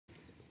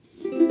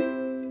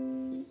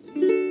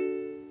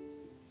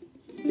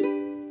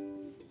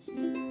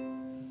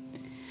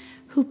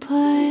Who put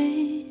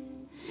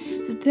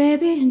the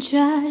baby in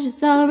charge?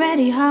 It's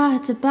already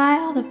hard to buy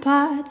all the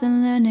parts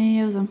and learn to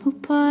use them. Who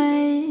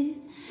put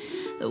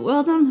the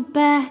world on my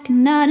back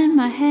and not in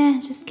my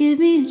hands? Just give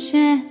me a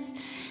chance.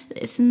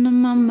 Listen to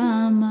my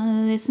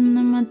mama, listen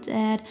to my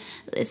dad,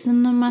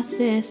 listen to my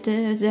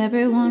sisters.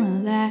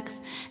 Everyone relax,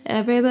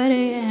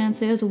 everybody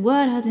answers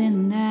what I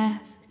didn't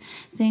ask.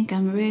 Think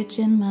I'm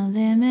reaching my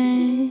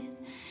limit.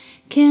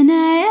 Can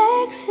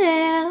I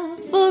exhale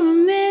for a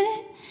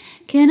minute?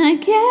 Can I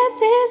get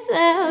this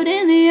out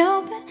in the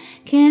open?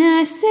 Can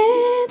I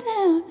sit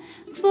down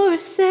for a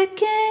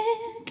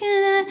second?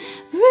 Can I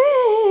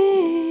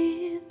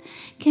breathe?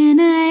 Can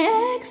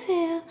I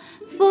exhale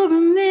for a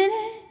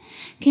minute?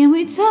 Can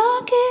we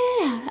talk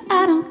it out?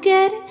 I don't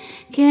get it.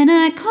 Can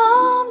I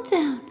calm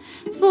down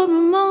for a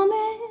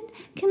moment?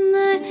 Can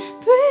I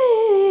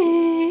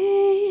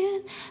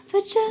breathe for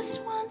just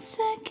 1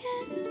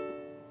 second?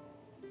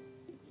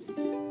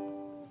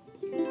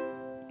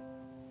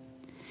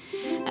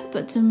 I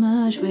put too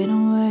much weight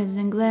on words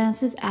and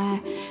glances.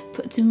 I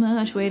put too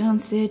much weight on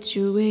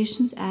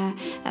situations. I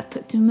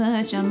put too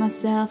much on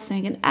myself,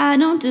 thinking I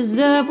don't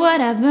deserve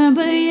what I've earned.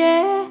 But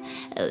yeah,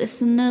 I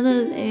listen to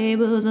the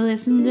labels, I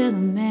listen to the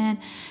man.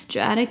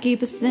 Try to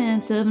keep a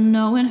sense of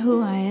knowing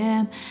who I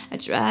am. I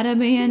try to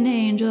be an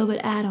angel,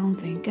 but I don't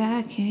think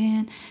I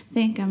can.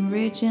 Think I'm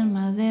reaching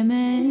my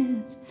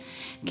limits.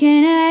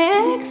 Can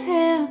I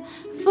exhale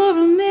for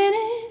a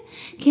minute?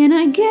 Can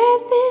I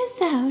get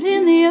this out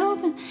in the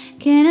open?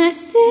 Can I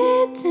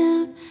sit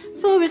down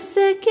for a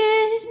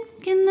second?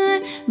 Can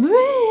I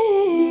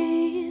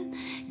breathe?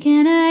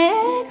 Can I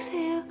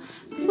exhale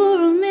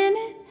for a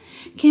minute?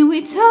 Can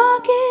we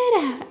talk it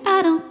out?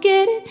 I don't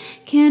get it.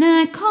 Can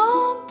I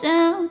calm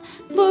down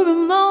for a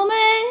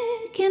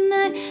moment? Can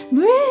I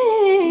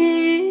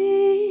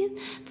breathe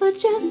for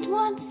just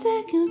 1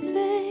 second,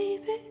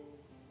 baby?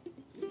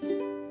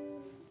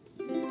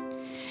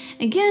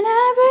 And can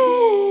I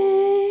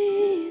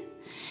breathe?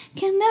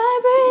 Can I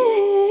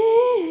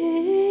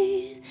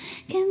breathe?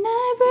 Can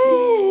I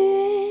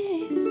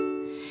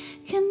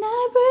breathe? Can I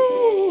breathe?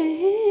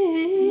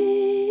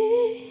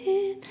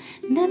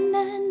 Na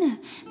na na,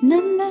 na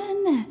na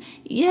na,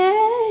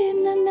 yeah,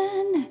 na na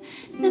na,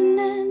 na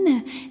na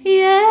na,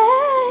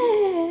 yeah.